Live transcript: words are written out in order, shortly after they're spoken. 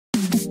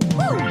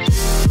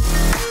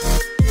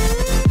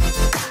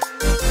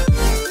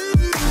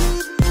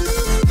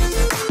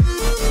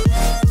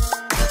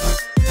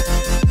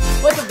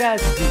What's up,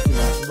 guys? It's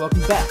DCMust, and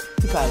welcome back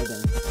to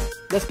Paladins.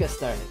 Let's get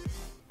started.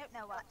 Don't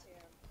know what.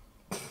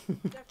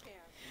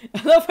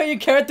 I love how your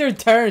character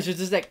turns. It's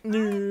just like, I'm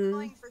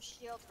going for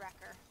shield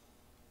wrecker.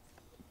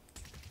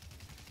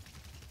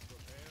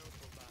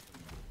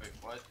 Wait,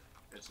 what?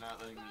 It's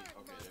not letting me.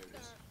 Okay, there it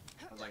is.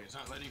 I was like, it's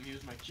not letting me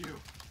use my Q.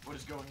 What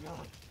is going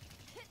on?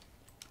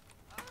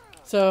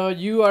 So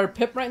you are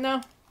Pip right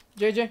now,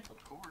 JJ?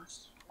 Of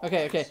course.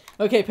 Okay, Pip.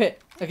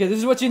 Okay, this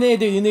is what you need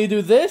to do. You need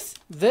to do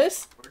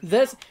this.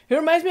 He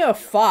reminds me of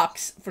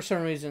Fox for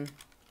some reason.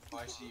 Oh,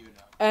 I see you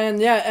now. And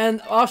yeah,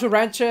 and also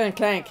Rancher and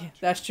Clank.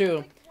 That's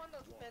true.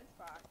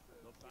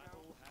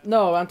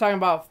 No, I'm talking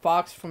about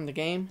Fox from the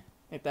game,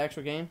 like the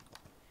actual game.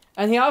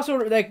 And he also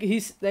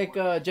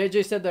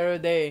JJ said the other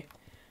day.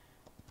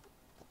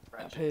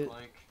 Ratchet and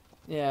Clank.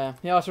 Yeah,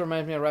 he also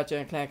reminds me of Ratchet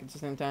and Clank at the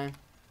same time.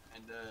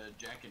 And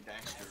Jack and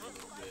Daxter a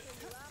little bit.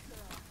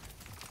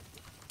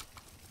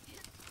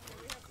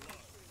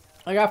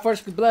 I got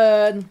first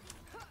blood.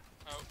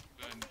 Oh,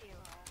 then.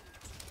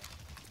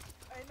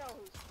 I know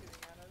who's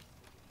shooting at us.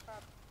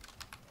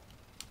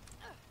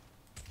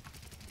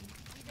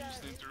 You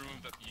just need to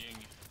remove that ying.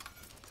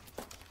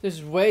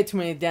 There's way too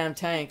many damn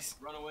tanks.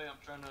 Run away! I'm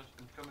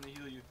coming to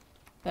heal you.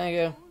 Thank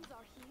you.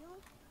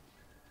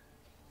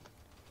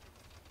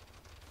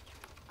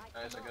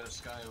 Guys, I got a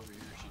Sky over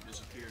here. She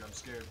disappeared. I'm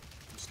scared.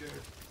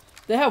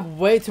 They have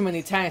way too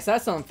many tanks.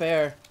 That's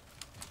unfair.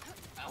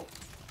 Ow.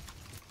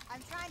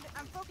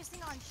 I'm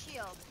focusing on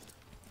shield.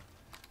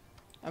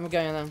 I'm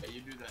getting them. Hey,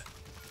 you do that.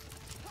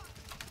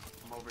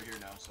 I'm over here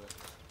now, so.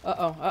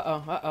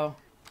 Uh-oh.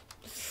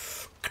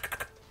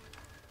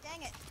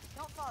 Dang it!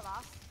 Don't fall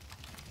off.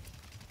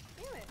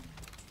 Damn it.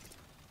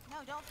 No,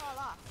 don't fall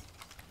off.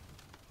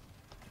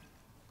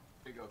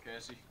 Here you go,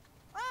 Cassie.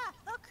 Ah,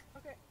 look!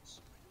 Okay.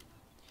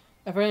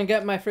 If I can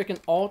get my freaking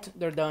ult,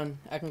 they're done.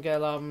 I can get a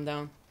lot of them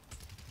down.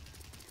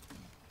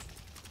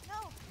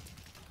 No!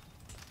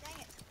 Dang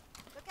it!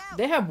 Look out!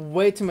 They have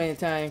way too many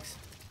tanks.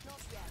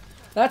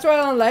 That's what I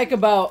don't like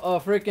about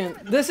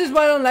freaking. This is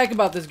what I don't like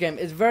about this game.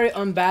 It's very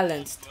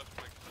unbalanced. Left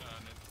click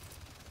on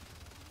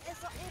it.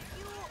 If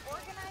you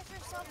organize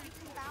yourself, you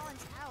can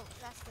balance out.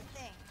 That's the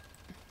thing.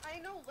 I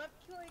know left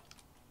click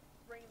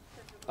brain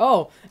center.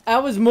 Oh, I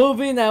was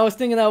moving. I was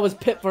thinking I was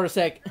Pip for a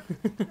sec. Crap.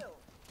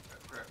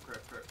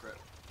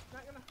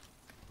 Not gonna.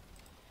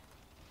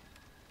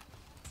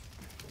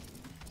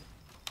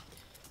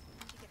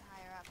 Need to get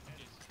higher up.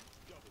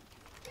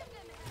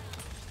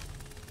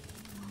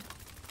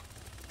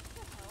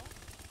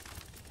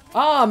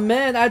 Oh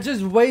man, I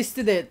just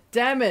wasted it.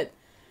 Damn it.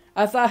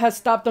 I thought I had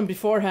stopped them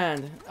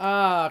beforehand.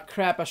 Ah,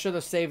 crap. I should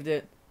have saved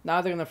it.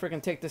 Now they're gonna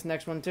freaking take this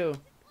next one too.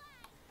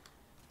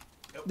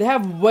 They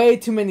have way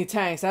too many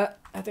tanks. I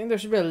think there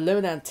should be a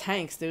limit on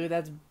tanks, dude.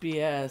 That's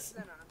BS.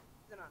 Then on.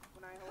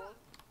 When I hold,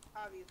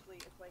 obviously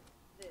it's like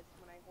this.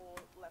 When I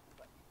hold left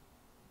click.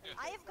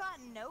 I have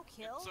gotten no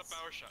kills. It's a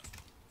power shot.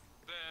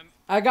 Then,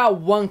 I got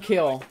one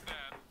kill. like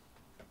that,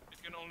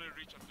 it can only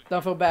reach up to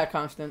Don't feel bad,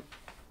 Constant.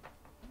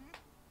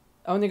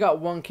 I only got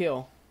one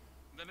kill.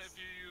 Then if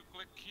you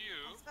click Q,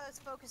 I suppose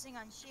focusing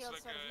on it's shield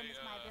like sort of limits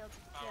my a ability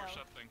to power kill.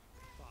 shot thing.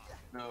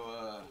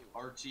 No,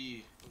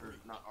 RT or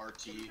not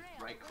RT.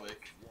 Right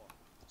click.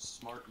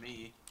 Smart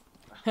me.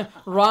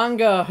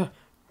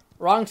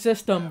 Wrong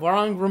system,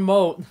 wrong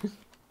remote.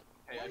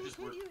 Hey, I just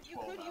worked you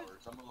 12 could use-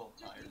 hours. I'm a little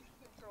Just tired. use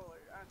the controller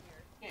on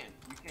here.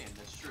 You can.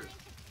 That's true.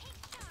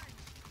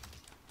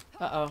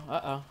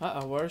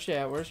 Uh-oh. Where's she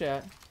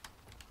at?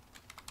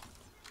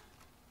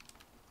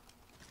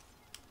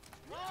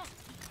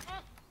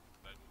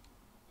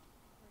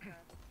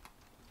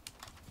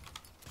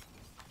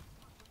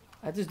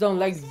 I just don't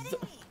like. Who's hitting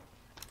me?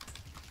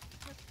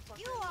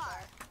 You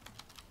are.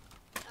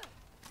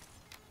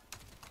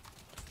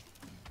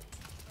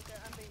 Okay,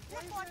 I'm being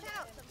Pip, watch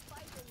out!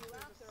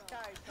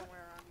 Sky somewhere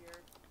around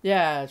here.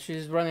 Yeah,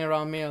 she's running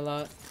around me a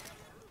lot.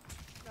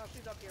 No,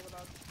 she's up here with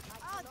us.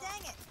 Oh,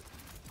 dang it!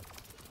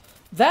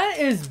 That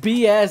is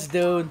BS,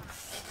 dude.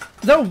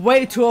 They're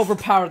way too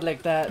overpowered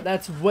like that.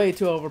 That's way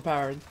too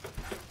overpowered.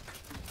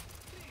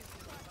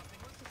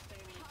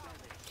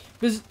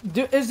 Is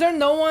there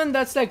no one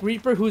that's like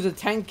Reaper who's a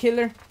tank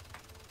killer?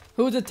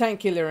 Who's a tank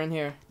killer in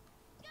here?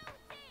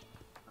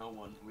 No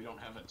one. We don't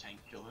have a tank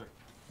killer.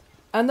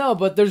 I know,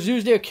 but there's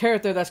usually a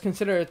character that's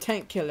considered a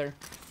tank killer.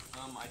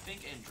 I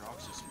think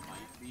Androxus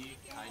might be,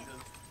 kind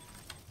of.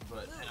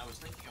 But, and I was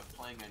thinking of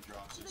playing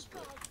Androxus,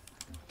 but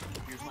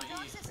here's my E.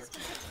 Androxus is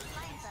completely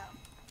fine,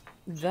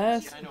 though.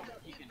 That's. Yeah, I know.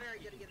 He's very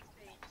good against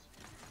tanks.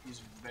 He's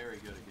very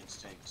good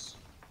against tanks.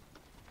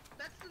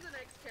 That's the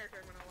next character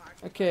I'm gonna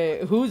watch.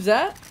 Okay, who's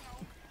that?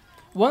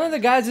 One of the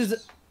guys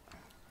is.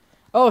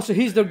 Oh, so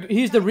he's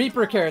the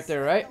Reaper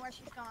character, right? I don't know where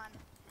she's gone.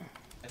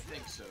 I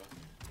think so.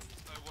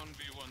 I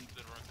 1v1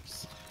 the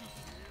ruckus.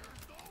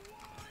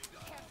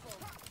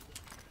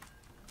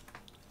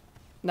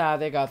 Nah,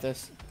 they got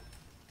this.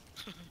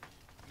 Nate,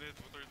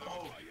 what are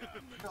you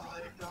doing? Oh, no,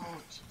 I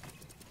don't.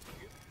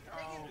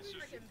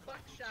 him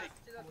buckshot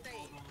to the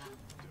face.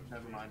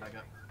 Never mind, I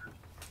got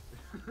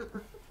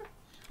murdered.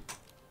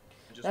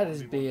 That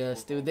is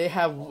BS, dude. They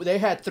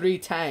had 3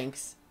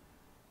 tanks.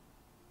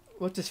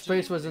 What's his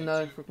face was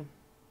another freaking.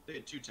 They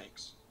had 2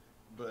 tanks,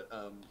 but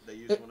they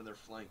used one of their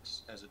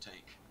flanks as a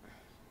tank.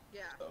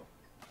 Yeah. So.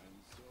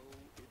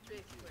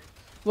 Basically.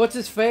 What's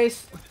his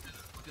face? Look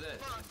at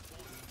that.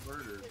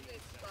 Murdered.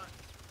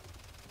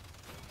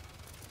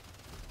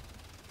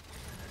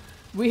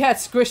 We had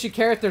squishy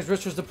characters,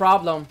 which was the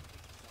problem.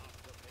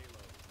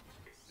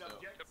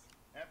 Subjects,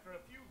 after a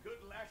few good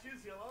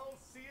lashes, you'll all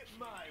see it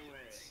my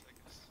way.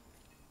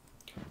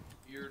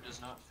 Fear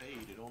does not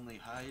fade; it only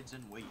hides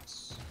and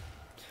waits.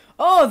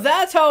 Oh,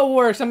 that's how it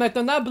works. I'm like,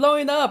 they're not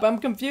blowing up. I'm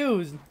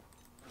confused.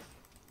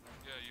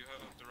 Yeah, you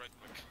have the right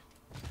click.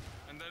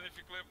 And then if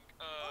you click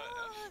Oh, F,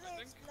 I they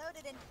think,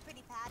 exploded in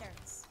pretty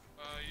patterns.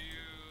 you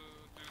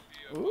do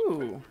the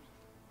Ooh.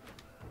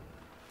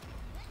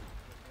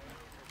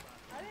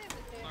 I didn't even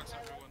knocks I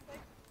everyone. don't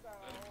think so.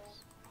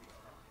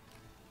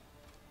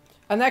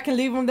 And I can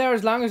leave them there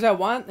as long as I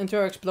want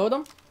until I explode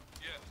them?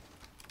 Yeah.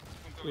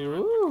 Until you're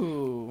right click.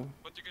 Ooh.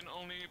 But you can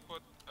only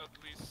put at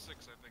least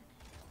 6, I think.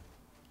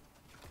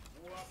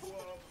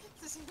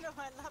 You know,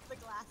 I love the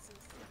glasses.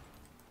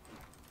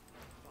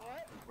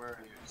 What? Where are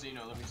you?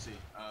 Zeno, let me see.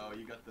 Oh,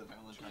 you got the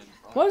Valentine's.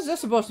 Oh, What is this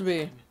supposed to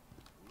be?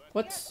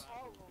 What's...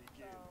 All of them,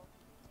 so.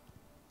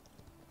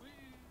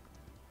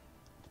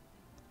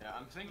 Yeah,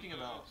 I'm thinking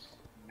about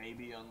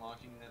maybe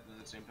unlocking it, but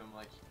at the same time, I'm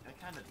like, I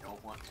kind of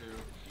don't want to.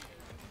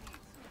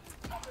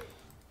 Dang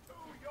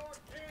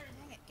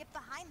it, get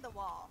behind the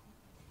wall.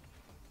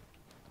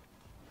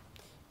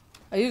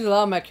 I use a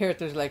lot of my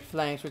characters like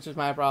flanks, which is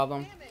my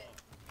problem. Damn it.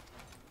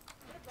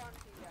 What a bomb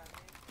team got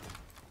me.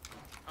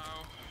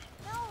 Ow.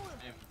 No!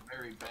 I'm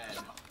very bad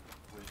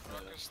with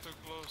Rock is too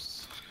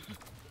close.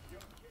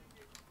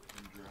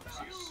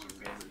 Androxus, or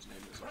whatever his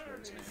name is. I forgot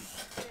his name.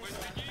 Wait,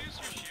 did you use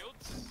your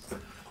shields?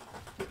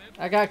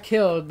 I got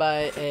killed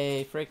by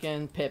a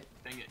freaking pip.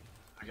 Dang it!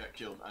 I got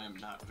killed. I am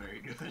not very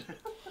good.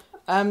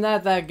 I'm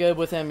not that good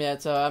with him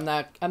yet, so I'm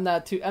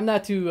not too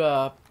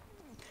I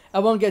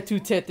won't get too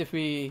ticked if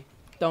we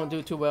don't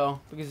do too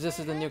well, because this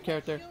is the new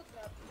character. Shields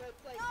up, but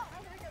it's like, how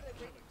am I gonna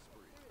make it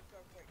through it so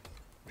quick?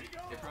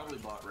 They probably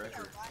bought Your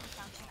Wrecker, run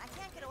function. I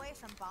can't get away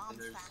from and bombs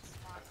there's fast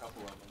enough. a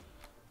couple of them.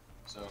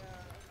 So.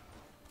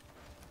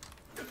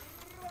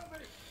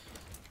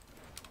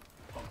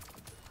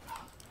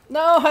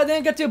 No, I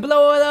didn't get to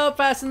blow it up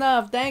fast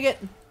enough. Dang it.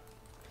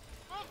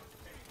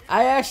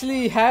 I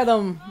actually had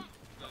him.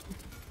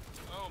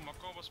 Oh,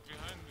 Mako was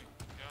behind me.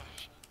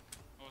 Gosh.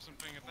 I wasn't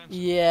paying attention.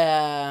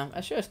 Yeah,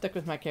 I should have stuck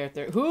with my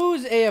character.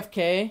 Who's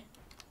AFK?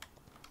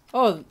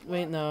 Oh,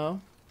 wait, no.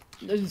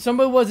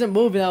 Somebody wasn't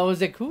moving. I was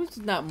like, who's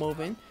not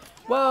moving?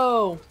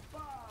 Whoa.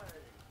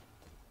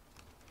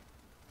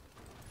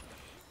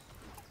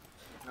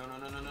 No.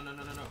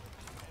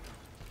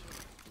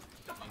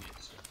 Dang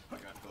it. I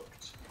got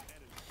hooked.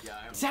 Yeah,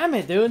 I am. Damn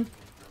it, dude.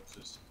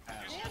 Androxus.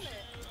 Damn it!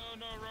 Oh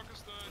no, Rock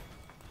is dead.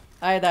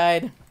 I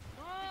died. Like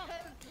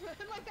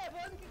I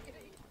wasn't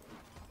getting.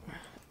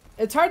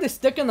 It's hard to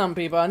stick in on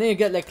people. I need to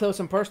get like close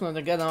and personal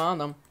to get on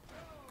them.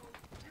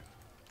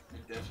 I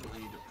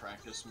definitely need to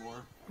practice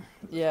more.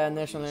 Yeah,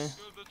 initially.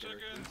 Kill the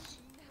chickens.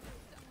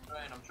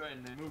 I'm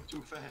trying. They move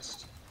too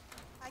fast.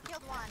 I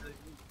killed one. They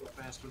move so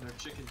fast when they're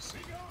chickens.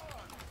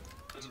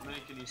 Doesn't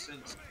make any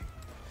sense.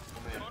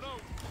 Oh man. Oh no.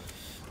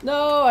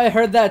 No, I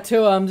heard that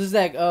too. I'm just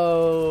like,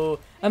 oh.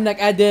 I'm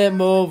like, I didn't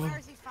move. Where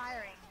is he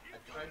firing? I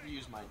tried to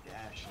use my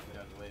dash to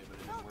get out of the way, but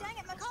it Oh, didn't work. dang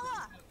it,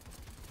 Makoa!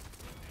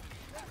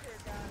 Winter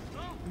gun.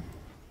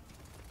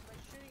 My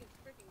shooting is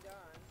freaking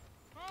gone.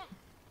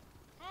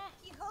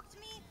 He hooked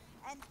me,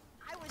 and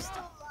I was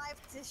still alive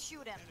to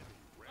shoot him.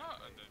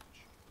 And then...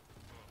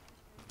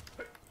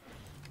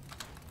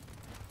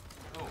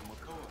 Oh,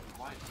 Makoa,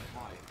 why?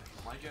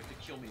 Why'd you have to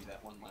kill me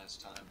that one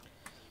last time?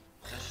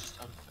 That's just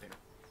unfair.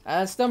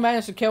 I still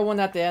managed to kill one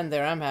at the end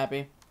there. I'm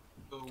happy.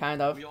 So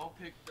Kind of. We all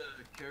picked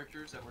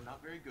characters that we're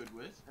not very good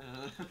with.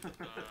 I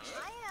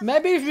am.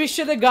 Maybe we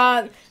should have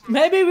gone.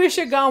 Maybe we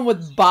should have gone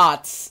with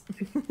bots.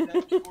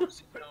 That's for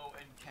Zeno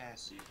and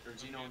Cassie, or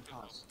Zeno and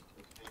Cassie.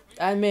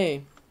 And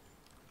me.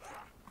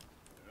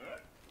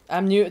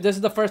 I'm new. This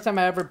is the first time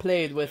I ever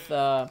played with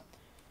Bomb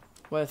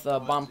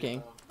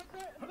King.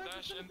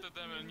 Dash into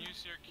them and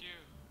use your Q.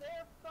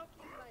 They're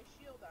fucking my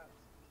shield up.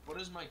 What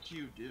does my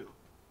Q do?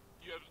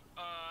 You have,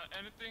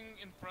 anything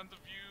in front of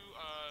you,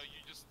 you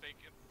just take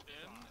it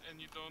in,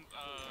 and you don't,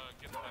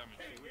 get damage.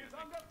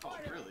 Oh,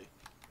 really?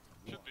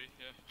 Should be,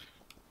 yeah.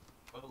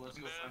 Well, let's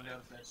go find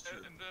out if that's true.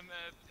 And then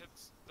it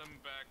hits them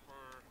back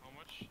for how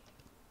much?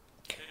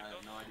 I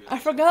have no idea. I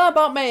forgot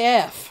about my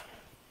F.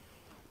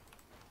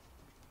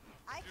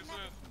 I Use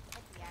never it.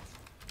 hit the F.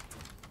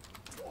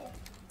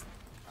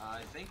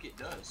 I think it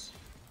does.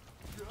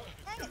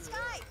 Dang it,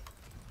 Sky!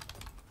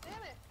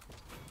 Damn it!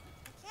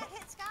 I can't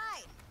hit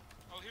Sky!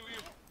 I'll heal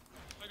you.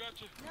 I got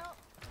you. No,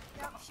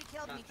 she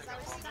killed me because I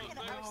was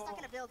stuck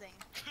in a building.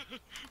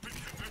 We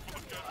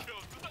both got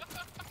killed.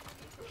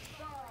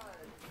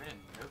 Man,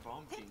 their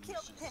bomb Pip king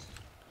killed is Pip. just...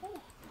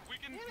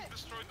 can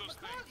destroy those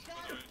things, by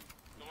the way.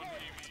 The one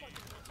he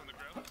puts on the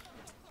ground.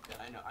 Yeah,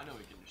 I know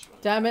we can destroy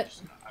them. Damn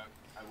it.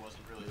 I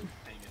wasn't really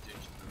paying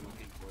attention to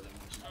looking for them,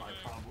 which is my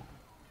problem.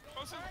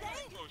 Oh, so, Dang,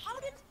 oh, how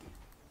shit. did...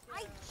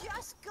 I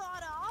just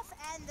got off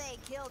and they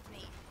killed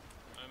me.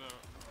 I know.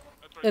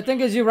 The thing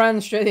is, you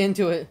ran straight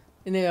into it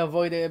and they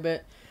avoided it a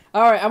bit.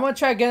 All right, I'm gonna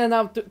try getting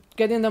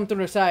them to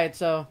the side.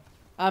 So,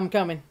 I'm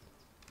coming.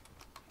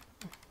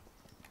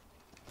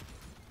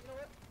 You know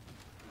what?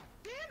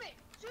 Damn it!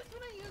 Just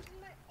when I used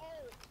my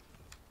ult.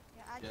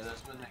 Yeah,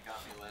 that's when they got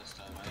me last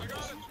time. I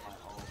just used my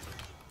ult.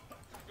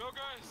 Go,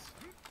 guys!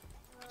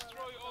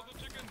 Destroy all the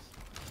chickens!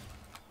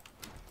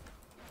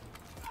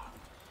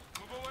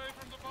 Move away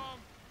from the bomb!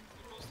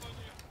 It will stun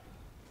you.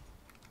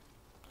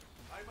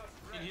 I must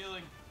Need rest.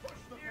 healing.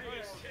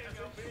 Nice.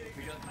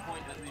 We got the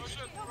point at Oh least.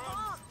 shit, No, run!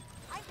 Mom!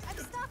 I'm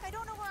stuck. I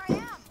don't know where I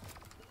am.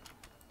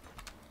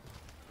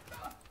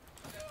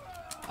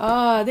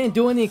 Ah, I didn't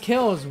do any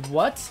kills.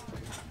 What?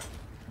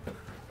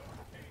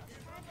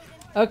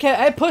 Okay,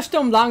 I pushed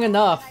them long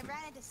enough. I ran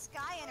into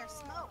Sky and her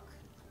smoke.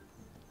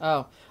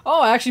 Oh.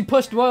 Oh, I actually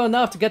pushed well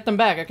enough to get them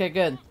back. Okay,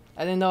 good.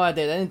 I didn't know I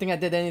did. I didn't think I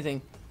did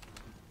anything.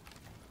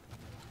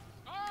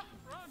 Ah,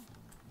 run!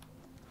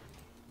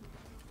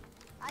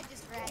 I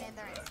just ran in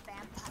there and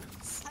spammed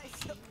buttons.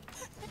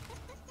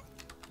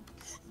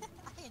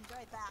 I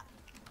enjoyed that.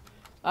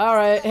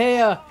 Alright,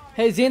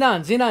 hey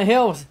Xenon,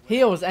 heals.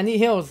 Heals, I need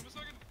heals. Give me a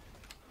second.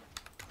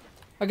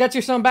 I got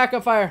you some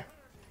backup fire.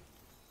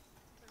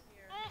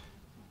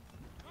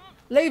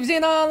 Leave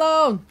Xenon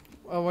alone!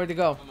 Oh, where'd he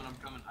go? I'm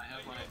coming. I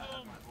have my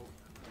ult.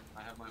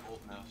 I have my ult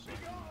now, so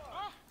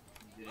Ah!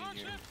 get Oh in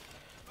shit! here.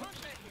 Oh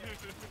shit!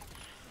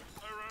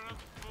 I ran out of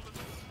bullets.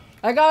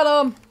 I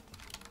got him!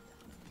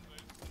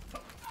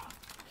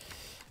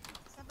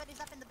 Somebody's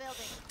up in the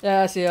building.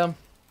 Yeah, I see him.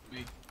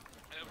 Me.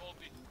 I have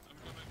ulti. I'm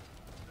coming.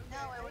 No,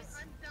 it was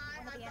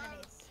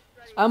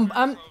I'm one of the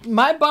dying. enemies.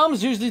 My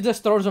bombs usually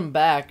just throws them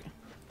back. I'm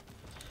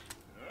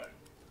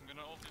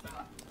gonna ulti them.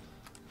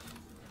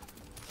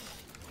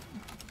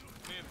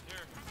 Man,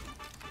 here.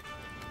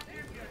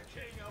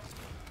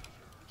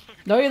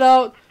 No, you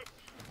don't.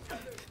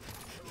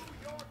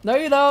 No,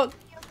 you don't.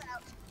 Shields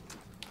out.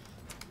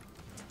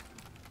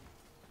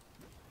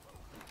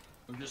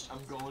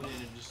 I'm going in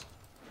and just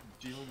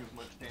dealing as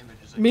much damage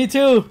as I Me can.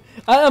 too.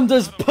 I am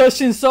just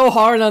pushing so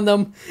hard on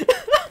them. Even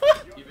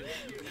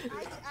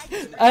I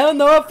just I don't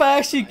know if I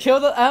actually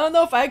killed it. I don't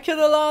know if I killed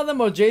a lot of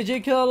them or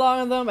JJ killed a lot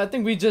of them. I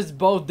think we just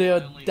both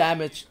did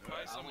damage. Buy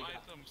some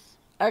items.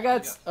 I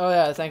got. Oh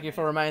yeah, thank you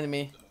for reminding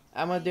me.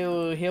 I'm gonna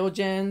do heal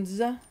gens,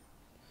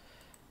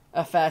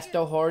 a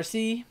faster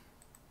horsey,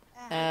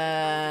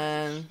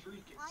 and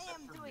I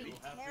am doing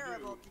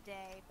terrible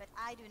today, but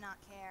I do not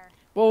care.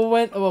 well,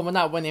 we're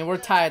not winning. We're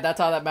tied. That's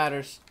all that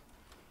matters.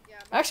 Yeah,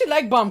 I actually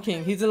like Bomb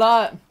King. He's a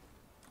lot.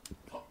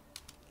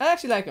 I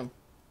actually like him.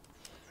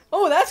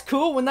 Oh, that's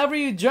cool. Whenever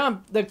you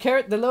jump, the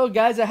little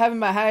guys that have in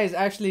my eyes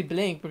actually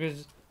blink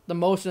because the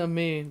motion of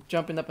me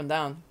jumping up and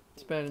down.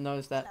 It's better to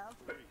notice that. Hello.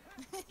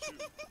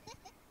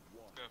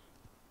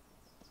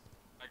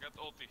 I got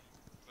ulti.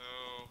 So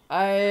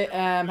I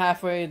am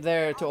halfway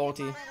there to I'll get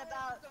ulti. mine in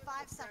about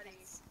 5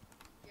 seconds.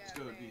 yeah, Let's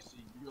go, man. DC.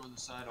 You go on the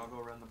side, I'll go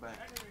around the back.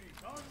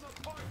 Enemies on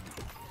the point.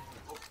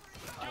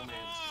 Oh man,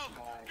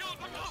 Sky.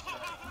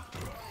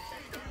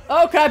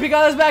 Oh crap, he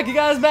got us back, he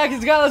got us back,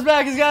 he's got us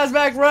back, he's got us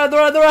back, run.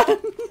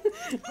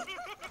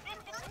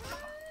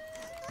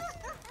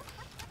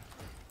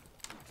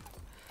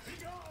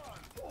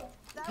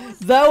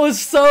 That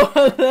was so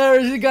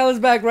hilarious, he got us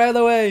back right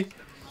away.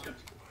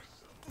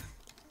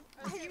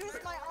 I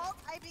used my ult,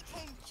 I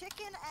became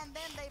chicken, and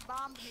then they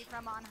bombed me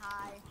from on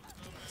high.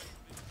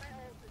 My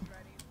ult is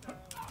ready, so.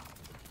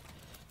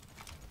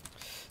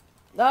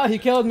 Oh, he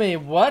killed me,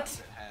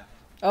 what? Half.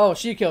 Oh,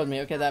 she killed me,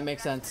 okay, that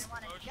makes sense.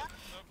 Wanna jump?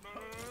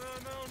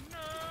 no.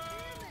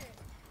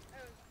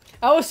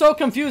 I was so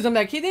confused, I'm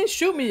like, he didn't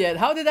shoot me yet,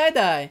 how did I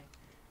die?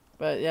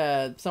 But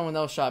yeah, someone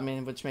else shot me,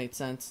 which made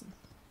sense.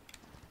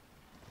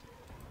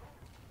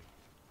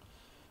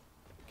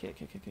 Okay.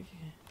 Okay, I'm gonna.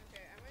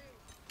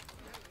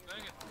 Dang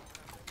it.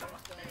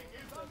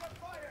 Is on the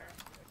fire.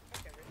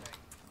 Fuck everything.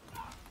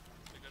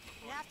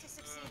 You have to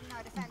succeed in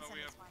our defense No, in we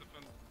this have one. to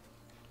defend.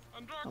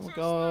 I'm Androxus,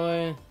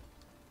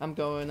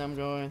 going. I'm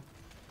going.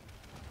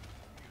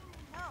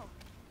 No.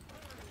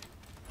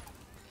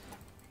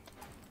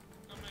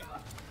 Coming.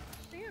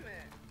 Damn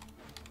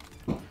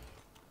it.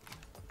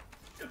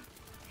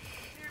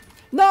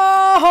 No!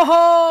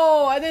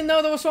 I didn't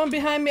know there was one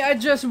behind me. I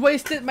just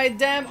wasted my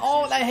damn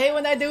ult. I hate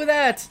when I do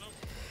that.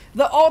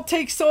 The ult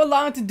takes so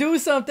long to do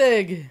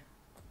something.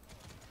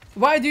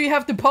 Why do you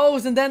have to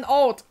pose and then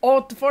ult?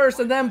 Ult first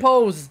and then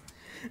pose.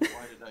 Why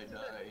did I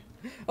die?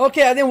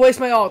 Okay, I didn't waste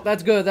my ult.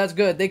 That's good. That's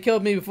good. They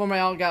killed me before my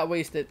ult got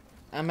wasted.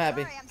 I'm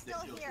happy. Sorry, I'm They still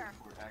killed you here.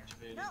 before it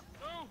activated. No.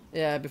 Oh,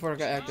 Yeah, before it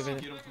got Get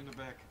activated. him from the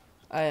back.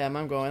 I am.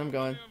 I'm going.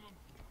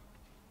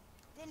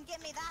 Didn't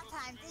get me that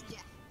time, did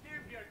ya?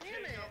 Keep your Damn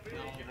chin it. up, baby.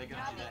 No, they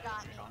got Probably that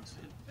got me.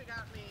 constant. They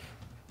got me.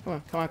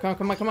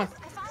 Come on. I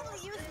finally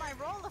used my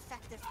roll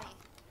effectively.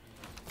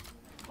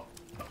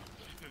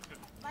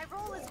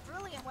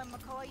 when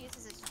Makoa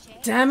uses his chain.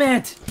 Damn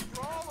it!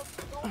 Roll,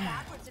 go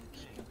backwards and be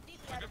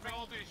completely out Get of the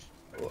range.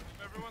 ulti.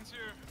 Everyone's here.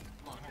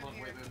 Hold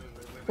on, wait.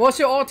 What's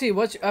your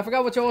ulti? I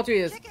forgot what your ulti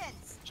is.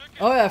 Chickens. Chicken.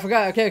 Oh yeah, I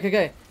forgot.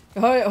 Okay.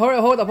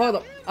 Hold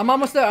up. I'm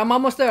almost there. No, I'm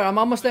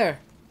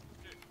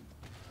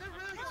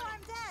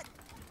dead.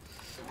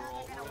 We're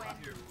all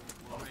here.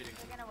 We're all waiting.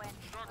 They're gonna win.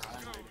 Drox,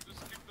 let's go.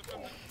 Just keep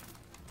defending.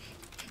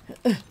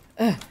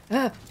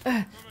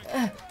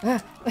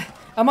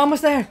 I'm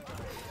almost there.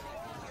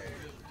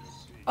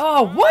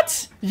 Oh,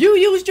 what? You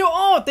used your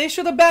ult. They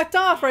should have backed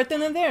off right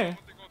then and there. I think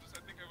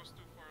I was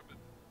too far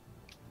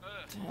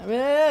a bit. Damn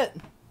it.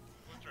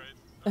 We'll try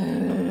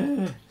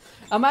it.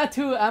 I'm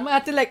gonna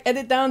have to like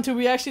edit down till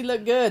we actually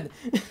look good.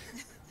 No.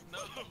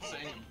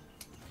 Same.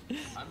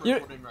 I'm You're-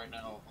 recording right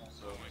now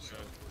also, so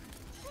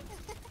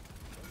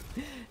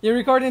You're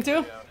recording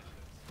too?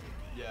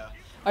 yeah.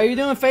 Are you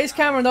doing face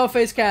cam or no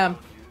face cam?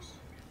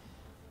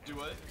 Do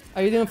what?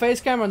 Are you doing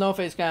face cam or no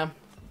face cam?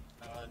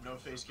 No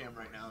face cam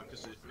right now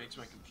because it makes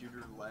my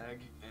computer lag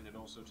and it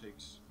also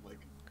takes like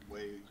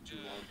way too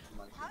long for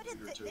my How did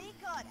computer they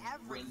got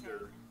everything?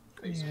 render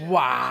face cam.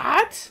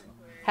 What?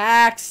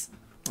 Hacks.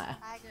 I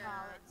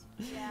acknowledge.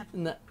 Yeah.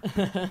 No.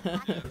 The other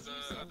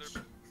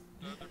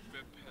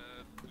bip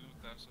had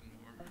 2,000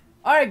 more.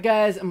 Alright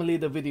guys, I'm gonna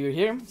leave the video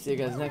here. See you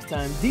guys next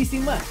time.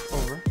 DCMust,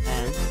 over.